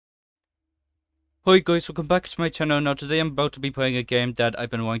Hi guys, welcome back to my channel. Now today I'm about to be playing a game that I've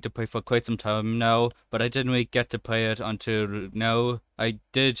been wanting to play for quite some time now, but I didn't really get to play it until now. I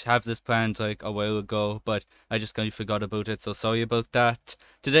did have this planned like a while ago, but I just kind of forgot about it, so sorry about that.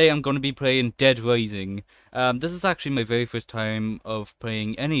 Today I'm going to be playing Dead Rising. This is actually my very first time of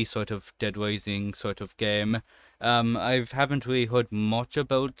playing any sort of Dead Rising sort of game. I haven't really heard much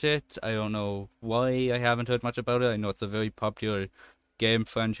about it. I don't know why I haven't heard much about it. I know it's a very popular game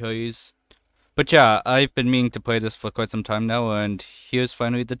franchise. But yeah, I've been meaning to play this for quite some time now, and here's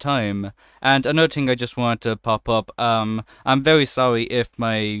finally the time. And another thing I just want to pop up, I'm very sorry if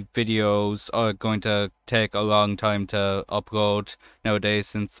my videos are going to take a long time to upload nowadays,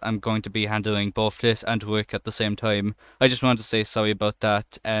 since I'm going to be handling both this and work at the same time. I just want to say sorry about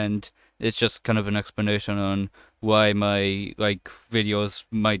that, and it's just kind of an explanation on why my, videos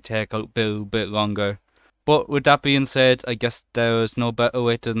might take a bit longer. But with that being said, I guess there's no better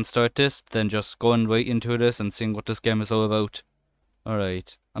way to start this than just going right into this and seeing what this game is all about.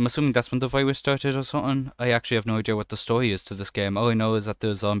 Alright, I'm assuming that's when the virus started or something. I actually have no idea what the story is to this game. All I know is that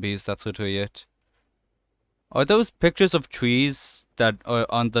there's zombies, that's literally it. Are those pictures of trees that are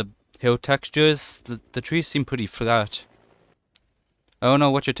on the hill textures? The trees seem pretty flat. I don't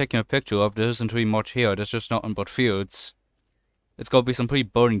know what you're taking a picture of, there isn't really much here, there's just nothing but fields. It's gotta be some pretty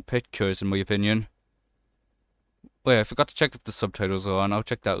boring pictures in my opinion. Wait, I forgot to check if the subtitles are on. I'll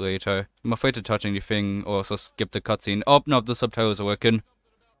check that later. I'm afraid to touch anything or else I'll skip the cutscene. Oh, no, the subtitles are working.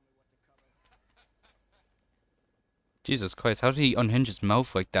 Jesus Christ, how did he unhinge his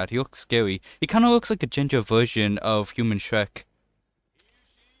mouth like that? He looks scary. He kind of looks like a ginger version of Human Shrek.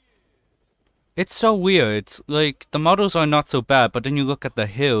 It's so weird. Like, the models are not so bad, but then you look at the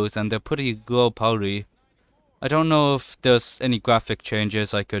hills and they're pretty low poly. I don't know if there's any graphic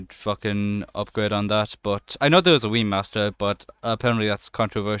changes I could fucking upgrade on that, but I know there was a remaster, but apparently that's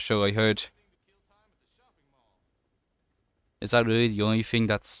controversial, I heard. Is that really the only thing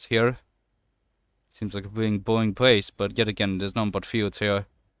that's here? Seems like a really boring place, but yet again, there's none but fields here.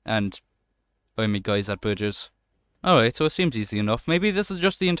 And army guys at bridges. Alright, so it seems easy enough. Maybe this is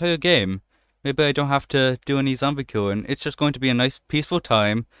just the entire game. Maybe I don't have to do any zombie killing. It's just going to be a nice, peaceful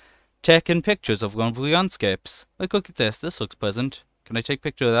time taking pictures of lovely landscapes. Like, look at this. This looks pleasant. Can I take a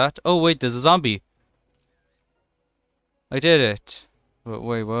picture of that? Oh, wait, there's a zombie. I did it.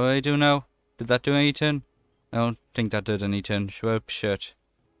 Wait, what do I do now? Did that do anything? I don't think that did anything. Shit.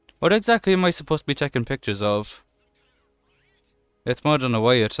 What exactly am I supposed to be taking pictures of? It's more than a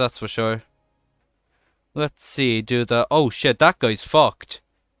riot, that's for sure. Let's see, oh shit, that guy's fucked.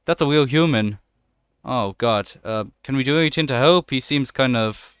 That's a real human. Oh god, can we do anything to help? He seems kind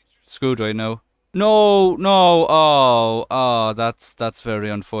of screwed right now. No, that's very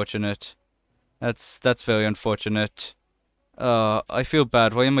unfortunate. That's very unfortunate. I feel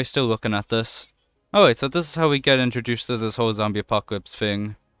bad. Why am I still looking at this? Alright, so this is how we get introduced to this whole zombie apocalypse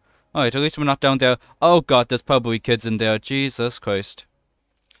thing. Alright, at least we're not down there. Oh god, there's probably kids in there. Jesus Christ.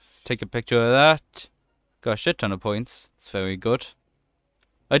 Let's take a picture of that. Got a shit ton of points. It's very good.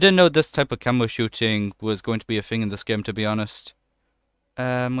 I didn't know this type of camera shooting was going to be a thing in this game, to be honest.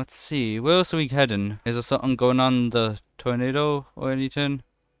 Let's see. Where else are we heading? Is there something going on in the tornado or anything?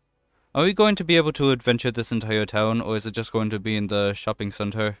 Are we going to be able to adventure this entire town, or is it just going to be in the shopping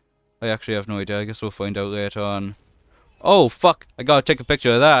center? I actually have no idea. I guess we'll find out later on. Oh, fuck! I gotta take a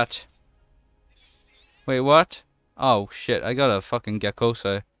picture of that. Wait, what? Oh, shit. I gotta fucking get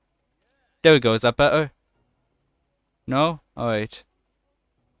closer. There we go. Is that better? No? Alright.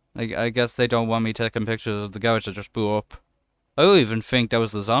 I guess they don't want me taking pictures of the garage that just blew up. I don't even think that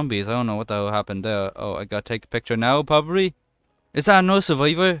was the zombies. I don't know what the hell happened there. Oh, I gotta take a picture now, probably? Is that another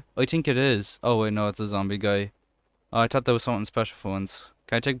survivor? I think it is. Oh, wait, no, it's a zombie guy. Oh, I thought there was something special for once.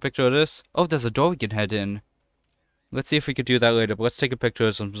 Can I take a picture of this? Oh, there's a door we can head in. Let's see if we could do that later, but let's take a picture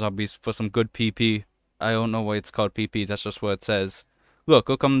of some zombies for some good PP. I don't know why it's called PP, that's just what it says. Look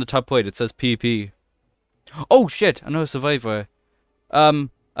on the top right, it says PP. Oh, shit, another survivor. I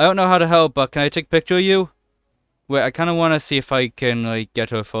don't know how to help, but can I take a picture of you? Wait, I kind of want to see if I can, like, get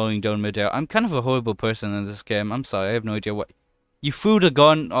her falling down midair. I'm kind of a horrible person in this game. I'm sorry, I have no idea what... You threw the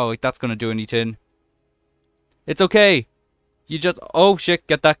gun? Oh, like, that's gonna do anything. It's okay. You just... Oh, shit,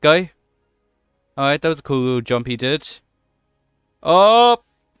 get that guy. Alright, that was a cool little jump he did. Oh!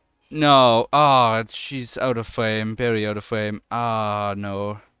 No. Ah, she's out of frame. Very out of frame. Ah,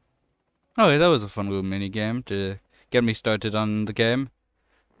 no. Alright, that was a fun little mini game to get me started on the game.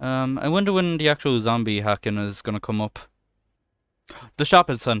 I wonder when the actual zombie hacking is gonna come up. The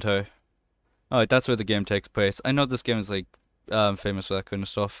shopping center. Alright, that's where the game takes place. I know this game is like famous for that kind of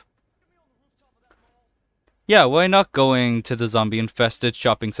stuff. Yeah, why not going to the zombie infested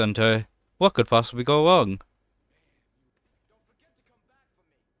shopping center? What could possibly go wrong?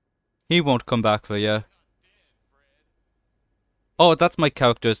 He won't come back for you. Oh, that's my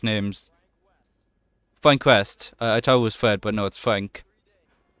character's names. Frank West. I thought it was Fred, but no, it's Frank.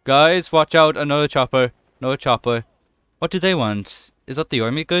 Guys, watch out, another chopper. Another chopper. What do they want? Is that the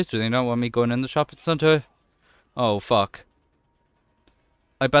army guys? Do they not want me going in the shopping center? Oh, fuck.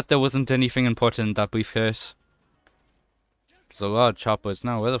 I bet there wasn't anything important in that briefcase. There's a lot of choppers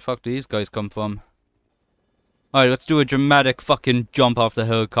now. Where the fuck do these guys come from? Alright, let's do a dramatic fucking jump off the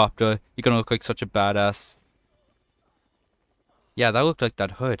helicopter. You're gonna look like such a badass. Yeah, that looked like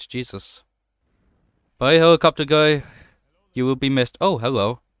that hurt. Jesus. Bye, helicopter guy. You will be missed. Oh,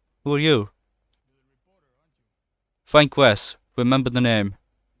 hello. Who are you? Frank West. Remember the name.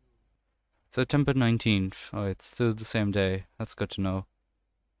 September 19th. Oh, it's still the same day. That's good to know.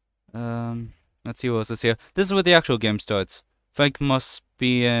 Let's see what else is here. This is where the actual game starts. Frank must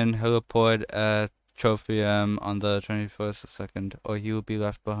be in heliport at 12 p.m. on the 21st of 2nd, or he will be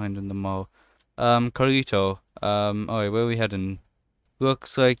left behind in the mall. Carlito. Alright, where are we heading?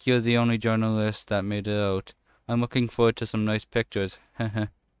 Looks like you're the only journalist that made it out. I'm looking forward to some nice pictures.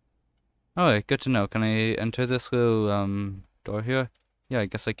 Alright, good to know. Can I enter this little, door here? Yeah, I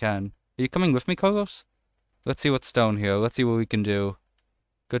guess I can. Are you coming with me, Carlos? Let's see what's down here. Let's see what we can do.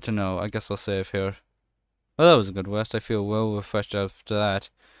 Good to know. I guess I'll save here. Well, that was a good rest. I feel well refreshed after that.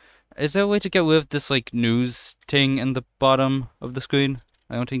 Is there a way to get rid of this, like, news thing in the bottom of the screen?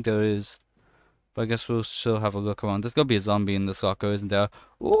 I don't think there is. But I guess we'll still have a look around. There's gotta be a zombie in this locker, isn't there?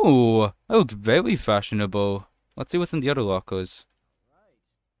 Ooh, that looks very fashionable. Let's see what's in the other lockers.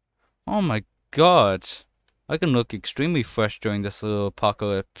 Oh my god. I can look extremely fresh during this little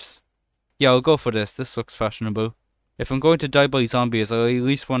apocalypse. Yeah, I'll go for this. This looks fashionable. If I'm going to die by zombies, I at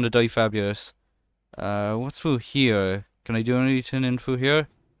least want to die fabulous. What's through here? Can I do anything in through here?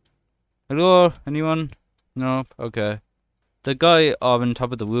 Hello? Anyone? Nope. Okay. The guy on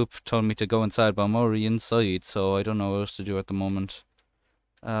top of the roof told me to go inside, but I'm already inside, so I don't know what else to do at the moment.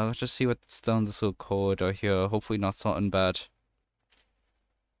 Let's just see what's down this little corridor here. Hopefully not something bad.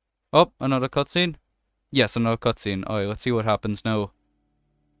 Oh, another cutscene? Yes, another cutscene. Alright, let's see what happens now.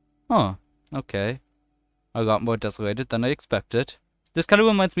 Huh. Okay. A lot more desolated than I expected. This kind of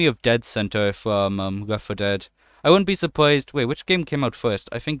reminds me of Dead Center from Left 4 Dead. I wouldn't be surprised. Wait, which game came out first?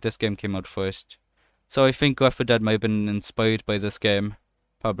 I think this game came out first. So I think Left 4 Dead might have been inspired by this game.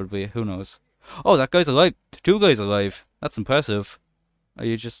 Probably. Who knows? Oh, that guy's alive. 2 guys alive. That's impressive. Are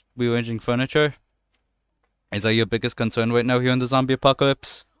you just rearranging furniture? Is that your biggest concern right now here in the zombie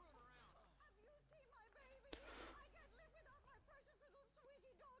apocalypse?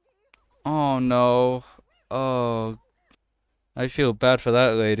 Oh no. Oh. I feel bad for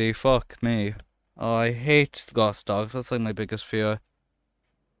that lady. Fuck me. Oh, I hate lost dogs. That's like my biggest fear.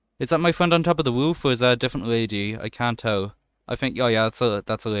 Is that my friend on top of the roof, or is that a different lady? I can't tell. I think, oh yeah,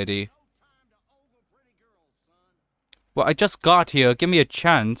 that's a lady. Well, I just got here. Give me a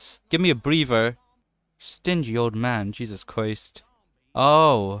chance. Give me a breather. Stingy old man. Jesus Christ.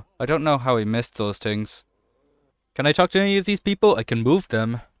 Oh, I don't know how I missed those things. Can I talk to any of these people? I can move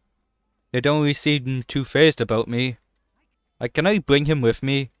them. They don't really seem too phased about me. Can I bring him with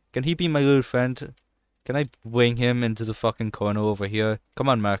me? Can he be my little friend? Can I bring him into the fucking corner over here? Come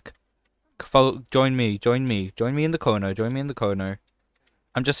on, Mark. Join me in the corner.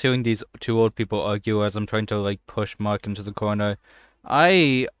 I'm just hearing these 2 old people argue as I'm trying to, like, push Mark into the corner.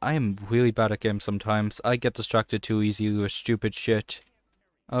 I am really bad at games sometimes. I get distracted too easily with stupid shit.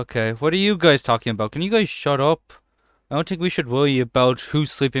 Okay, what are you guys talking about? Can you guys shut up? I don't think we should worry about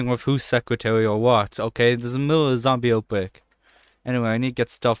who's sleeping with whose secretary or what, okay? There's a middle of a zombie outbreak. Anyway, I need to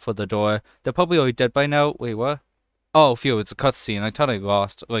get stuff for the door. They're probably already dead by now. Wait, what? Oh, phew, it's a cutscene. I thought I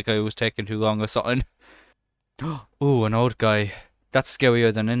lost. Like I was taking too long or something. Ooh, an old guy. That's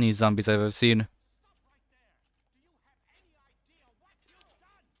scarier than any zombies I've ever seen.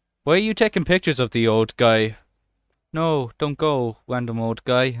 Why are you taking pictures of the old guy? No, don't go, random old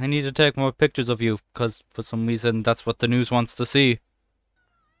guy. I need to take more pictures of you, because for some reason that's what the news wants to see.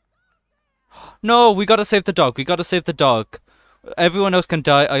 No, we gotta save the dog. Everyone else can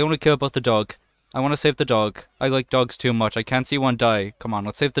die. I only care about the dog. I want to save the dog. I like dogs too much. I can't see one die. Come on,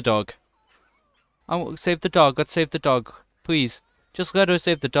 let's save the dog. I want to save the dog. Let's save the dog. Please. Just let her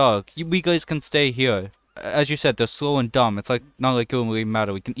save the dog. We guys can stay here. As you said, they're slow and dumb. It's like not like it will really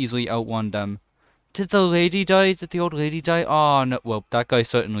matter. We can easily outrun them. Did the lady die? Did the old lady die? Oh, no. Well, that guy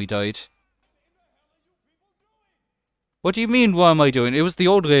certainly died. What do you mean, what am I doing? It was the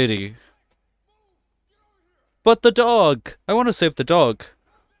old lady. But the dog! I want to save the dog.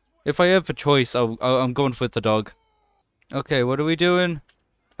 If I have a choice, I'm going for the dog. Okay, what are we doing?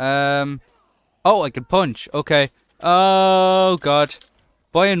 Oh, I can punch. Okay. Oh, God.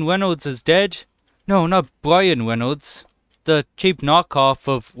 Brian Reynolds is dead? No, not Brian Reynolds. The cheap knockoff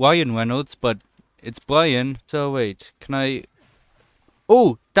of Ryan Reynolds, but it's Brian. So, wait. Can I...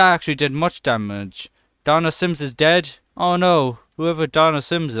 Oh, that actually did much damage. Donna Sims is dead? Oh, no. Whoever Donna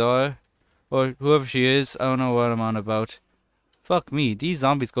Sims are, or whoever she is, I don't know what I'm on about. Fuck me. These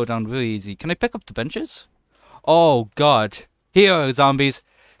zombies go down really easy. Can I pick up the benches? Oh, God. Here, zombies.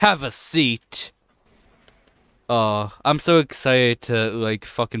 Have a seat. Oh, I'm so excited to, like,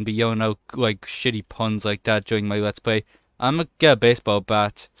 fucking be yelling out, like, shitty puns like that during my Let's Play. I'm gonna get a baseball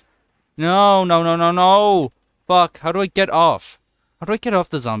bat. No, no, no, no, no! Fuck, how do I get off? How do I get off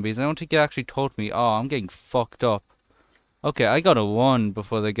the zombies? I don't think it actually told me. Oh, I'm getting fucked up. Okay, I gotta run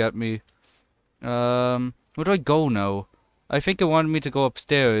before they get me. Where do I go now? I think it wanted me to go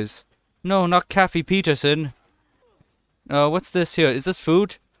upstairs. No, not Kathy Peterson. What's this here? Is this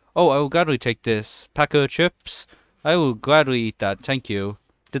food? Oh, I will gladly take this. Pack of chips? I will gladly eat that, thank you.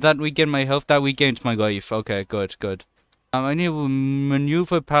 Did that regain my health? That regained my life. Okay, good, good. I need to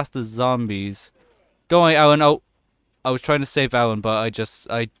maneuver past the zombies. Don't worry, Alan. Oh, I was trying to save Alan, but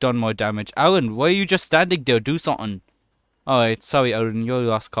I done more damage. Alan, why are you just standing there? Do something. Alright, sorry, Alan. You're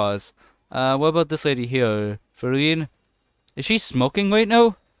lost cause. What about this lady here? Farine? Is she smoking right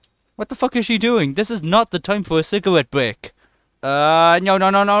now? What the fuck is she doing? This is not the time for a cigarette break. No, no,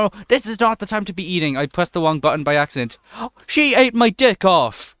 no, no. This is not the time to be eating. I pressed the wrong button by accident. She ate my dick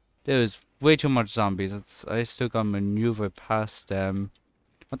off. There's way too much zombies. I still gotta maneuver past them.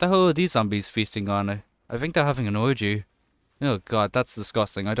 What the hell are these zombies feasting on? I think they're having an orgy. Oh god, that's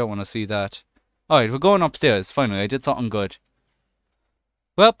disgusting. I don't want to see that. Alright, we're going upstairs. Finally, I did something good.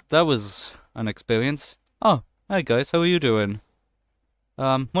 Well, that was an experience. Oh, hi guys, how are you doing?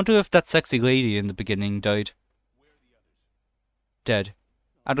 Wonder if that sexy lady in the beginning died. Dead.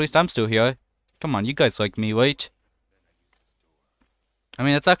 At least I'm still here. Come on, you guys like me, right? I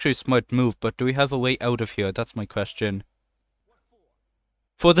mean, it's actually a smart move, but do we have a way out of here? That's my question.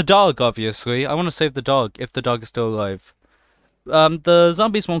 For the dog, obviously. I want to save the dog, if the dog is still alive. The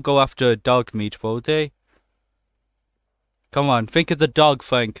zombies won't go after dog meat, will they? Come on, think of the dog,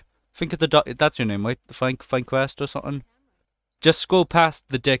 Frank. Think of the dog. That's your name, right? Frank West or something? Just scroll past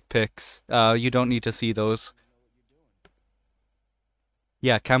the dick pics. You don't need to see those.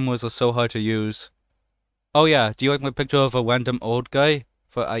 Yeah, cameras are so hard to use. Oh yeah, do you like my picture of a random old guy?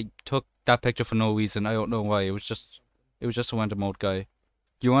 I took that picture for no reason. I don't know why. It was just a random old guy.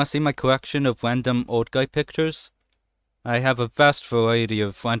 Do you want to see my collection of random old guy pictures? I have a vast variety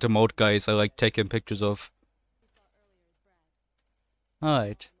of random old guys I like taking pictures of.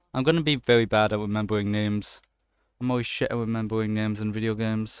 Alright. I'm gonna be very bad at remembering names. I'm always shit at remembering names in video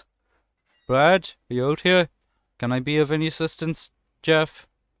games. Brad, are you out here? Can I be of any assistance, Jeff?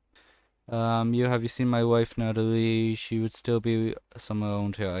 Have you seen my wife, Natalie? She would still be somewhere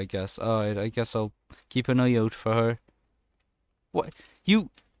around here, I guess. Alright, I guess I'll keep an eye out for her. What?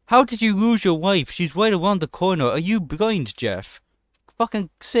 How did you lose your wife? She's right around the corner. Are you blind, Jeff? Fucking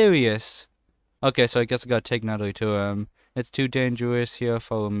serious. Okay, so I guess I gotta take Natalie to, it's too dangerous here,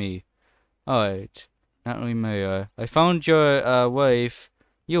 follow me. Alright. Natalie Mayer. I found your, wife.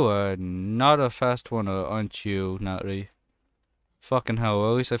 You are not a fast runner, aren't you, Natalie? Fucking hell,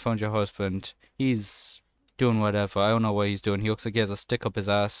 at least I found your husband. He's doing whatever. I don't know what he's doing. He looks like he has a stick up his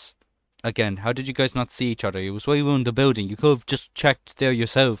ass. Again, how did you guys not see each other? He was way around the building. You could have just checked there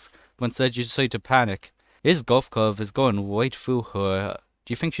yourself. But instead you decided to panic. His golf club is going right through her.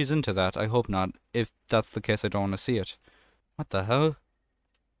 Do you think she's into that? I hope not. If that's the case, I don't want to see it. What the hell?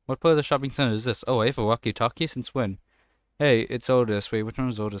 What part of the shopping center is this? Oh, I have a walkie-talkie? Since when? Hey, it's Otis. Wait, which one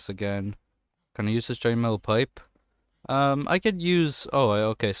is Otis again? Can I use this giant metal pipe? I could use... Oh,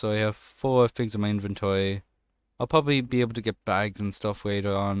 okay, so I have 4 things in my inventory. I'll probably be able to get bags and stuff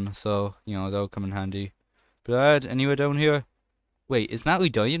later on, so, you know, that'll come in handy. Brad, anywhere down here? Wait, is Natalie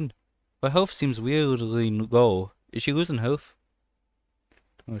dying? Her health seems weirdly low. Is she losing health?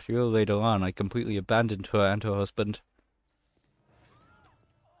 Oh, she will later on. I completely abandoned her and her husband.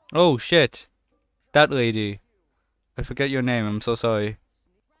 Oh, shit. That lady. I forget your name, I'm so sorry.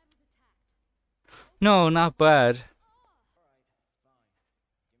 No, not Brad.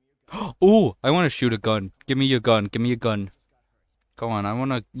 Oh, I want to shoot a gun. Give me your gun. Give me your gun. Come on, I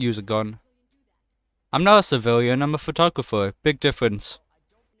want to use a gun. I'm not a civilian. I'm a photographer. Big difference.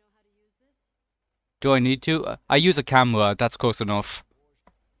 Do I need to? I use a camera. That's close enough.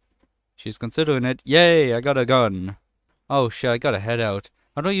 She's considering it. Yay, I got a gun. Oh shit, I gotta head out.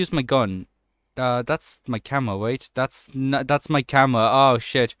 How do I use my gun? That's my camera, wait. That's my camera. Oh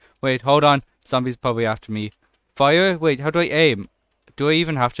shit. Wait, hold on. Zombie's probably after me. Fire? Wait, how do I aim? do I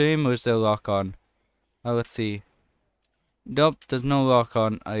even have to aim or is there a lock on? Oh, let's see. Nope, there's no lock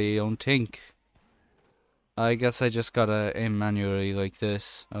on, I don't think. I guess I just gotta aim manually like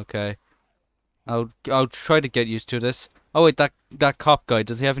this. Okay. I'll try to get used to this. Oh wait, that cop guy,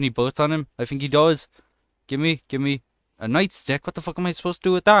 does he have any bullets on him? I think he does. Give me a nightstick. What the fuck am I supposed to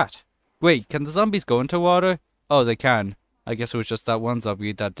do with that? Wait, can the zombies go into water? Oh, they can. I guess it was just that one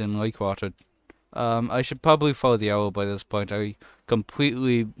zombie that didn't like water. I should probably follow the arrow by this point. I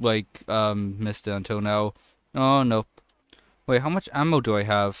completely missed it until now. Oh no. Wait, how much ammo do I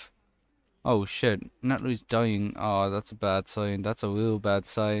have? Oh shit, Natalie's dying. Oh, that's a bad sign. That's a real bad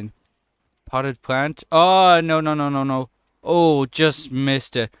sign. Potted plant. Oh, no. Oh, just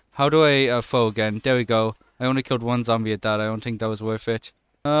missed it. How do I throw again? There we go. I only killed one zombie at that. I don't think that was worth it.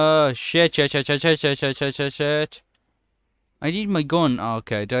 Shit. I need my gun. Oh,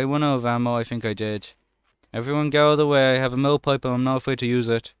 okay, did I run out of ammo? I think I did. Everyone get out of the way. I have a metal pipe and I'm not afraid to use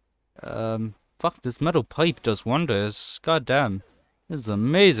it. Fuck, this metal pipe does wonders. God damn. This is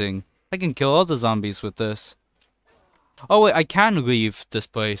amazing. I can kill all the zombies with this. Oh wait, I can leave this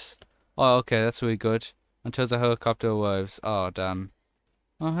place. Oh, okay, that's really good. Until the helicopter arrives. Oh, damn.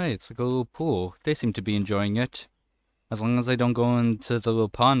 Oh, hey, it's like a little pool. They seem to be enjoying it. As long as I don't go into the little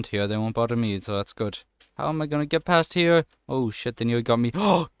pond here, they won't bother me, so that's good. How am I gonna get past here? Oh, shit, they nearly got me.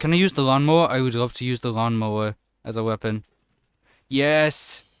 Oh, can I use the lawnmower? I would love to use the lawnmower as a weapon.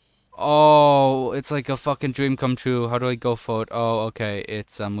 Yes! Oh, it's like a fucking dream come true. How do I go for it? Oh, okay,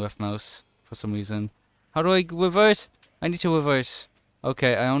 it's left mouse for some reason. How do I reverse? I need to reverse.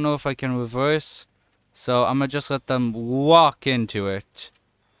 Okay, I don't know if I can reverse. So I'm gonna just let them walk into it.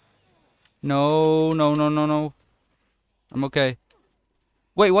 No. I'm okay.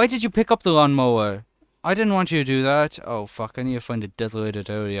 Wait, why did you pick up the lawnmower? I didn't want you to do that. Oh, fuck, I need to find a desolated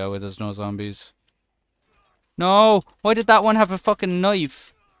area where there's no zombies. No! Why did that one have a fucking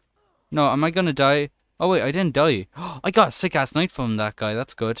knife? No, am I gonna die? Oh, wait, I didn't die. I got a sick-ass knife from that guy.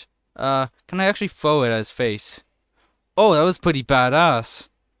 That's good. Can I actually throw it at his face? Oh, that was pretty badass.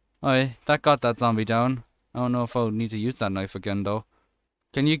 Alright, that got that zombie down. I don't know if I'll need to use that knife again, though.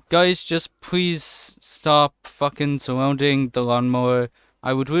 Can you guys just please stop fucking surrounding the lawnmower?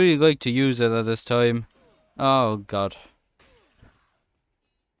 I would really like to use it at this time. Oh, God.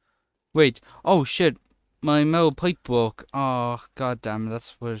 Wait. Oh, shit. My metal pipe broke. Oh, god damn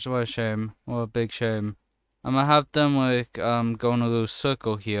it. What a shame. What a big shame. I'm gonna have them, go in a little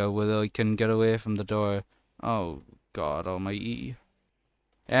circle here where they can get away from the door. Oh, God almighty.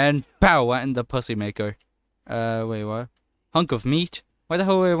 And pow! Went in the pussy maker. Wait, what? Hunk of meat? Why the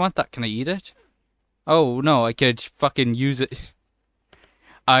hell would I want that? Can I eat it? Oh, no, I could fucking use it.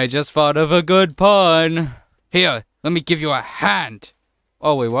 I just thought of a good pun. Here, let me give you a hand.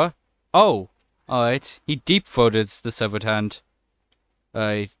 Oh, wait, what? Oh, alright. He deep-throated the severed hand.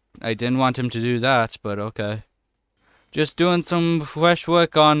 I didn't want him to do that, but okay. Just doing some fresh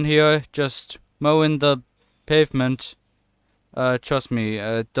work on here. Just mowing the pavement. Trust me,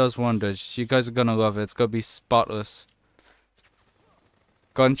 it does wonders. You guys are gonna love it. It's gonna be spotless.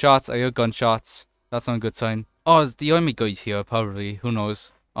 Gunshots? I hear gunshots. That's not a good sign. Oh, the army guy's here, probably. Who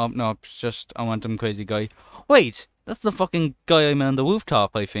knows? Oh, no, it's just a random crazy guy. Wait! That's the fucking guy I met on the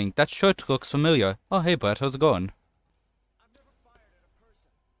rooftop, I think. That shirt looks familiar. Oh, hey, Brett, how's it going?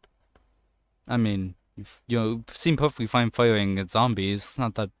 I mean, you seem perfectly fine firing at zombies. It's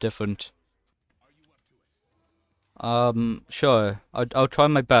not that different. Sure. I'll try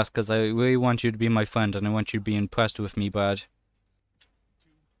my best, because I really want you to be my friend, and I want you to be impressed with me, Brad.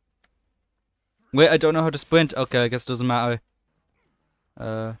 Wait, I don't know how to sprint. Okay, I guess it doesn't matter.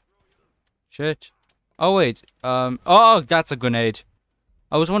 Shit. Oh, wait. Oh, that's a grenade.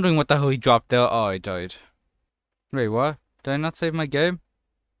 I was wondering what the hell he dropped there. Oh, I died. Wait, what? Did I not save my game?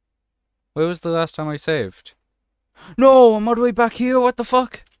 Where was the last time I saved? No, I'm all the way back here. What the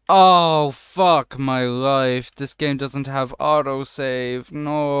fuck? Oh, fuck my life. This game doesn't have autosave.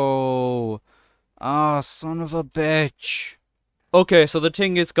 No. Ah, son of a bitch. Okay, so the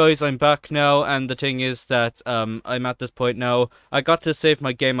thing is, guys, I'm back now, and the thing is that, I'm at this point now. I got to save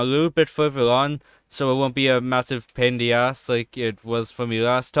my game a little bit further on, so it won't be a massive pain in the ass like it was for me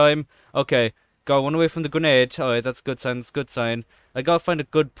last time. Okay, got one away from the grenade. Alright, that's a good sign, that's a good sign. I gotta find a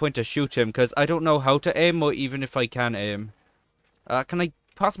good point to shoot him, because I don't know how to aim, or even if I can aim. Can I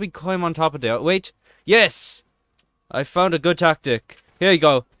possibly climb on top of there? Wait, yes! I found a good tactic. Here you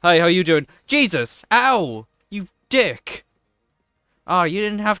go. Hi, how you doing? Jesus! Ow! You dick! Oh, you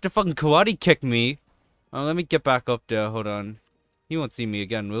didn't have to fucking karate kick me. Oh, let me get back up there. Hold on. He won't see me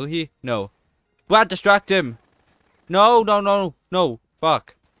again, will he? No. Brad, distract him! No.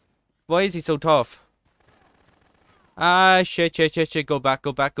 Fuck. Why is he so tough? Ah, shit, shit, shit, shit. Go back,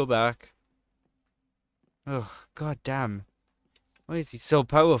 go back, go back. Ugh, god damn. Why is he so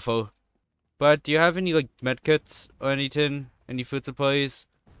powerful? But do you have any, like, medkits or anything? Any food supplies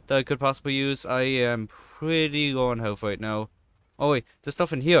that I could possibly use? I am pretty low on health right now. Oh, wait, there's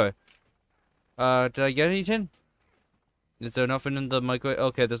stuff in here. Did I get anything? Is there nothing in the microwave?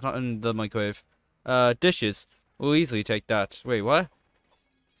 Okay, there's nothing in the microwave. Dishes. We'll easily take that. Wait, what?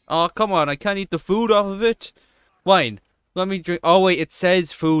 Oh, come on, I can't eat the food off of it. Wine. Let me drink. Oh, wait, it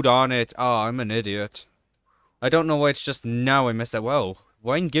says food on it. Oh, I'm an idiot. I don't know why it's just now I missed that. Well,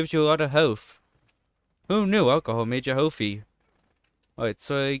 wine gives you a lot of health. Who knew alcohol made you healthy? Alright,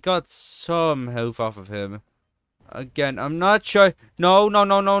 so I got some health off of him. Again, I'm not sure. No, no,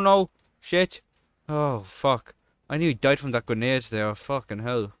 no, no, no. Shit. Oh, fuck. I knew he died from that grenade there. Fucking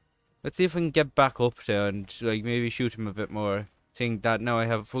hell. Let's see if I can get back up there and, like, maybe shoot him a bit more. Seeing that now I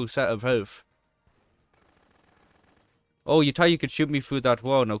have a full set of health. Oh, you thought you could shoot me through that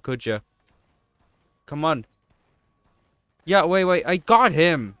wall, now could you? Come on. Yeah, wait, wait. I got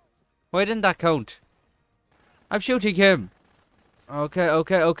him. Why didn't that count? I'm shooting him. Okay,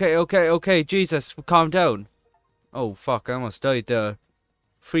 okay, okay, okay, okay. Jesus, calm down. Oh, fuck. I almost died there.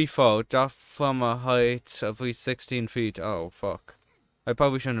 Free fall. Drop from a height of at least 16 feet. Oh, fuck. I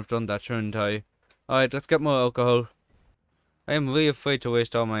probably shouldn't have done that, shouldn't I? Alright, let's get more alcohol. I am really afraid to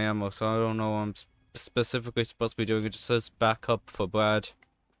waste all my ammo, so I don't know what I'm specifically supposed to be doing. It just says backup for Brad.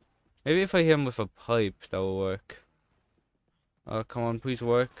 Maybe if I hit him with a pipe, that will work. Oh, come on, please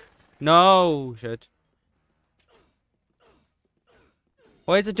work. No! Shit.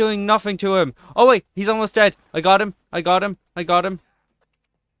 Why is it doing nothing to him? Oh, wait, he's almost dead. I got him. I got him. I got him.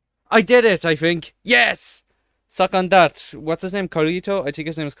 I did it, I think. Yes! Suck on that. What's his name? Carlito? I think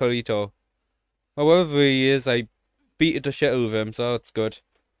his name is Carlito. Or wherever he is, I beat the shit out of him, so it's good.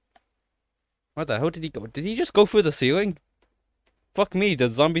 What the hell did he go? Did he just go through the ceiling? Fuck me,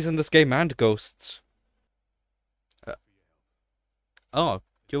 there's zombies in this game and ghosts. Oh,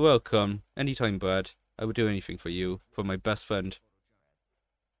 you're welcome. Anytime, Brad. I would do anything for you, for my best friend.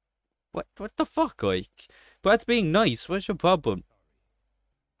 What the fuck, like? Brad's being nice, what's your problem?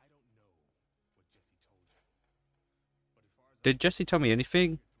 Did Jesse tell me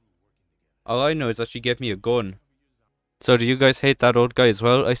anything? All I know is that she gave me a gun. So do you guys hate that old guy as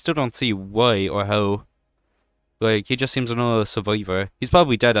well? I still don't see why or how. Like, he just seems another survivor. He's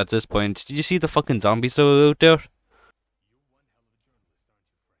probably dead at this point. Did you see the fucking zombies that were out there?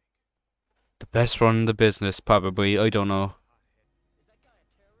 The best run in the business, probably. I don't know.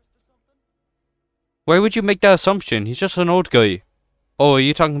 Why would you make that assumption? He's just an old guy. Oh, are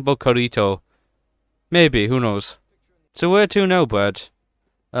you talking about Carlito? Maybe, who knows. So where to now, Brad?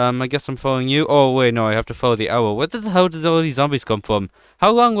 I guess I'm following you. Oh, wait, no, I have to follow the owl. Where the hell did all these zombies come from?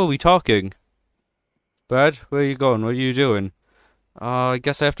 How long were we talking? Brad, where are you going? What are you doing? I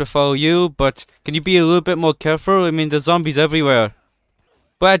guess I have to follow you, but can you be a little bit more careful? I mean, there's zombies everywhere.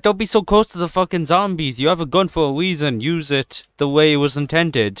 Brad, don't be so close to the fucking zombies. You have a gun for a reason. Use it the way it was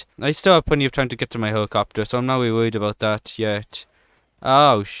intended. I still have plenty of time to get to my helicopter, so I'm not really worried about that yet.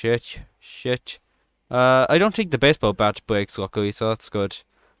 Oh, shit. Shit. I don't think the baseball bat breaks, luckily, so that's good.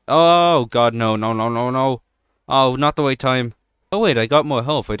 Oh, God, no, no, no, no, no. Oh, not the right time. Oh, wait, I got more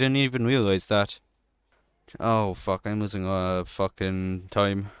health. I didn't even realize that. Oh, fuck, I'm losing fucking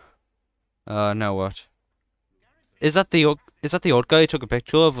time. Now what? Is that the old guy I took a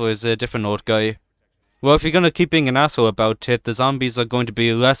picture of, or is it a different old guy? Well, if you're gonna keep being an asshole about it, the zombies are going to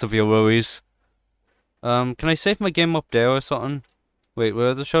be less of your worries. Can I save my game up there or something? Wait, where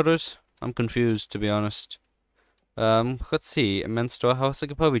are the shutters? I'm confused, to be honest. Let's see. Immense storehouse. I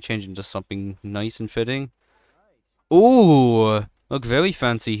could probably change into something nice and fitting. Ooh! Look very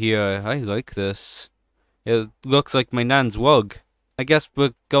fancy here. I like this. It looks like my nan's rug. I guess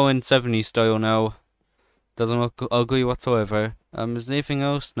we're going 70s style now. Doesn't look ugly whatsoever. Is there anything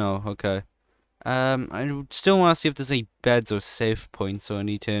else? No, okay. I still want to see if there's any beds or safe points or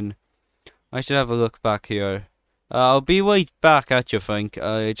anything. I should have a look back here. I'll be right back at you, Frank.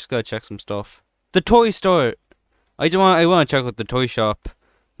 I just gotta check some stuff. The toy store! I want to check out the toy shop.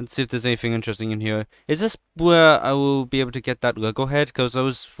 Let's see if there's anything interesting in here. Is this where I will be able to get that Lego head? Because I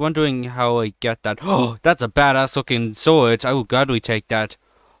was wondering how I get that. Oh, that's a badass looking sword. I will gladly take that.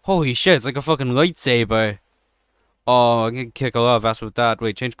 Holy shit, it's like a fucking lightsaber. Oh, I can kick a lot of ass with that.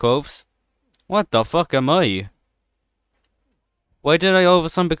 Wait, change clothes? What the fuck am I? Why did I all of a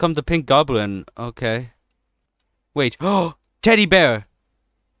sudden become the pink goblin? Okay. Wait, oh, teddy bear!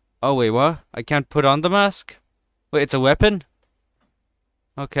 Oh, wait, what? I can't put on the mask? Wait, it's a weapon?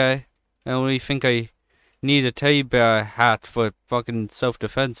 Okay. I only think I need a teddy bear hat for fucking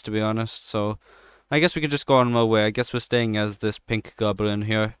self-defense, to be honest, so I guess we could just go on my way. I guess we're staying as this pink goblin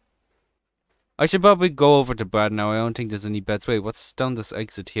here. I should probably go over to Brad now. I don't think there's any beds. Wait, what's down this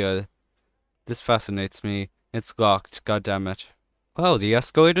exit here? This fascinates me. It's locked. God damn it. Wow, the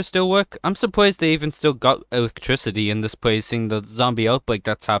escalators still work? I'm surprised they even still got electricity in this place, seeing the zombie outbreak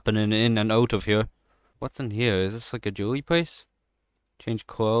that's happening in and out of here. What's in here? Is this like a jewelry place? Change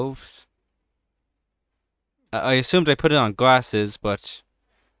clothes? I assumed I put it on glasses, but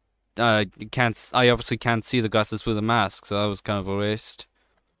I obviously can't see the glasses through the mask, so that was kind of a waste.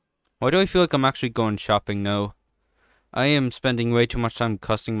 Why do I feel like I'm actually going shopping now? I am spending way too much time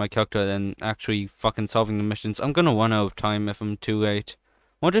costing my character than actually fucking solving the missions. I'm gonna run out of time if I'm too late.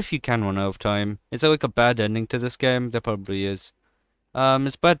 What if you can run out of time? Is there like a bad ending to this game? There probably is.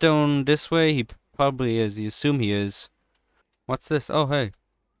 Is Brad down this way? He probably is. You assume he is. What's this? Oh, hey.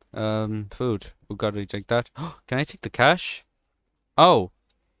 Food. Oh god, I take that. Can I take the cash? Oh.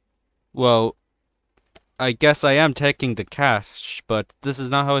 Well, I guess I am taking the cash, but this is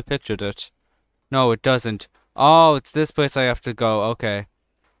not how I pictured it. No, it doesn't. Oh, it's this place I have to go. Okay.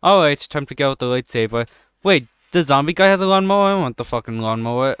 Alright, time to get out the lightsaber. Wait, the zombie guy has a lawnmower? I want the fucking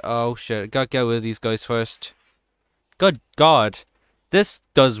lawnmower. Oh shit, gotta get rid of these guys first. Good god. This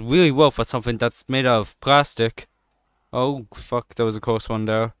does really well for something that's made out of plastic. Oh, fuck, there was a close one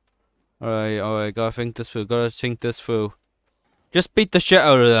there. Alright, gotta think this through, Just beat the shit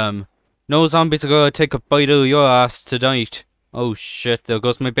out of them. No zombies are gonna take a bite out of your ass tonight. Oh shit, there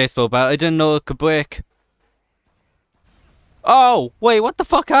goes my baseball bat. I didn't know it could break. Oh, wait, what the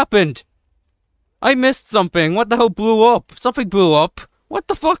fuck happened? I missed something. What the hell blew up? Something blew up. What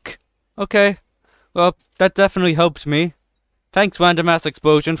the fuck? Okay. Well, that definitely helped me. Thanks, random ass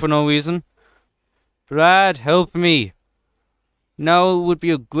explosion for no reason. Brad, help me. Now would be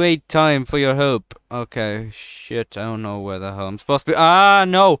a great time for your help. Okay, shit, I don't know where the hell I'm supposed to be. Ah,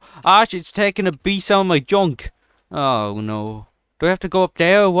 no. Ah, she's taking a piece out of my junk. Oh, no. Do I have to go up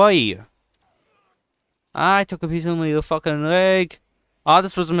there? Why? I took a piece of my little fucking leg. Ah,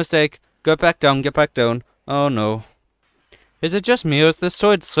 this was a mistake. Get back down, get back down. Oh no. Is it just me or is this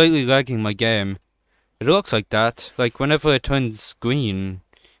sword slightly lagging my game? It looks like that. Like whenever it turns green,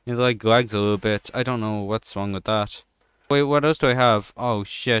 it like lags a little bit. I don't know what's wrong with that. Wait, what else do I have? Oh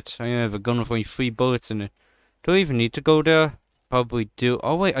shit, I have a gun with only 3 bullets in it. Do I even need to go there? Probably do.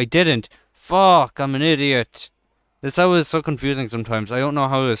 Oh wait, I didn't. Fuck, I'm an idiot. This hour is so confusing sometimes. I don't know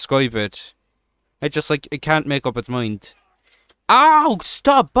how to describe it. It just like, it can't make up its mind. Ow!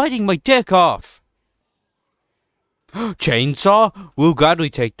 Stop biting my dick off! Chainsaw? We'll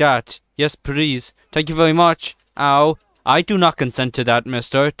gladly take that. Yes, please. Thank you very much. Ow. I do not consent to that,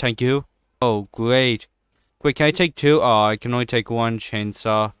 mister. Thank you. Oh, great. Wait, can I take 2? Oh, I can only take 1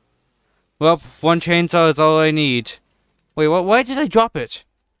 chainsaw. Well, 1 chainsaw is all I need. Wait, why did I drop it?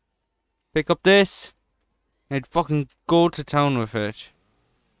 Pick up this. I'd fucking go to town with it.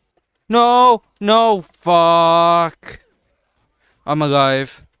 No! No! Fuck! I'm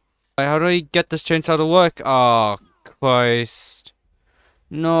alive. How do I get this chainsaw to work? Oh, Christ.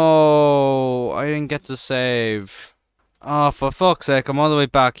 No, I didn't get to save. Oh, for fuck's sake, I'm all the way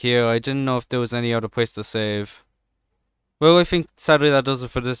back here. I didn't know if there was any other place to save. Well, I think sadly that does it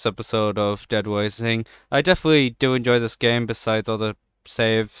for this episode of Dead Rising. I definitely do enjoy this game besides all the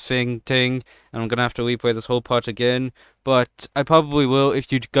save thing, and I'm gonna have to replay this whole part again, but I probably will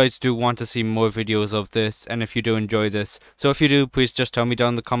if you guys do want to see more videos of this, and if you do enjoy this. So if you do, please just tell me down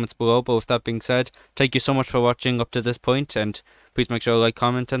in the comments below. But with that being said, thank you so much for watching up to this point, and please make sure to like,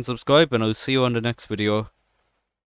 comment, and subscribe, and I'll see you on the next video.